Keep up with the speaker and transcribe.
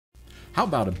How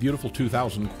about a beautiful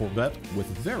 2000 Corvette with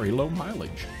very low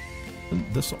mileage?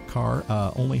 This car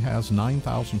only has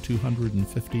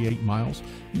 9,258 miles.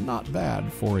 Not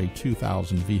bad for a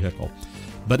 2000 vehicle.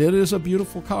 But it is a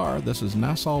beautiful car. This is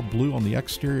Nassau Blue on the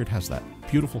exterior. It has that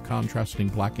beautiful contrasting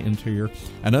black interior.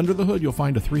 And under the hood, you'll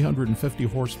find a 350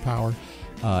 horsepower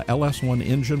LS1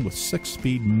 engine with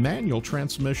 6-speed manual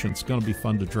transmission. It's going to be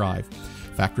fun to drive.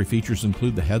 Factory features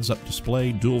include the heads-up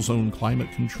display, dual-zone climate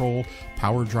control,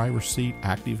 power driver seat,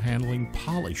 active handling,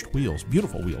 polished wheels,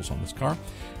 beautiful wheels on this car.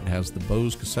 It has the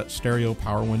Bose cassette stereo,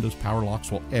 power windows, power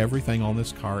locks. Well, everything on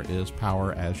this car is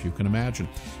power, as you can imagine.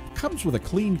 It comes with a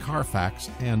clean Carfax,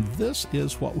 and this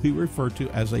is what we refer to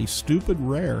as a stupid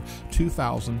rare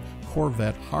 2000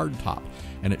 Corvette Hardtop.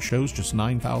 And it shows just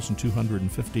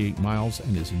 9,258 miles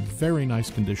and is in very nice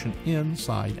condition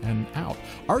inside and out.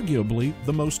 Arguably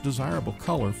the most desirable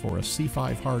color for a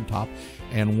C5 Hardtop,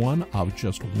 and one of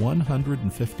just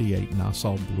 158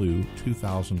 Nassau Blue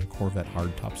 2000 Corvette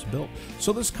Hardtops built.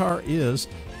 So this car is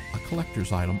a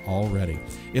collector's item already.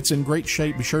 It's in great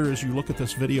shape. Be sure as you look at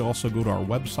this video, also go to our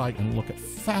website and look at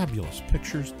fabulous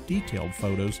pictures, detailed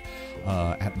photos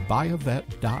at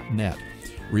buyavet.net.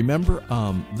 Remember,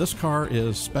 this car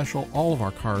is special. All of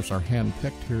our cars are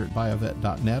hand-picked here at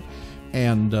buyavet.net,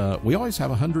 and we always have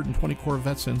 120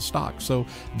 Corvettes in stock, so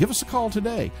give us a call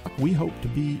today. We hope to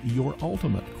be your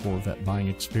ultimate Corvette buying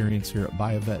experience here at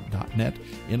buyavet.net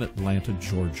in Atlanta,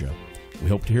 Georgia. We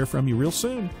hope to hear from you real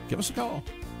soon. Give us a call.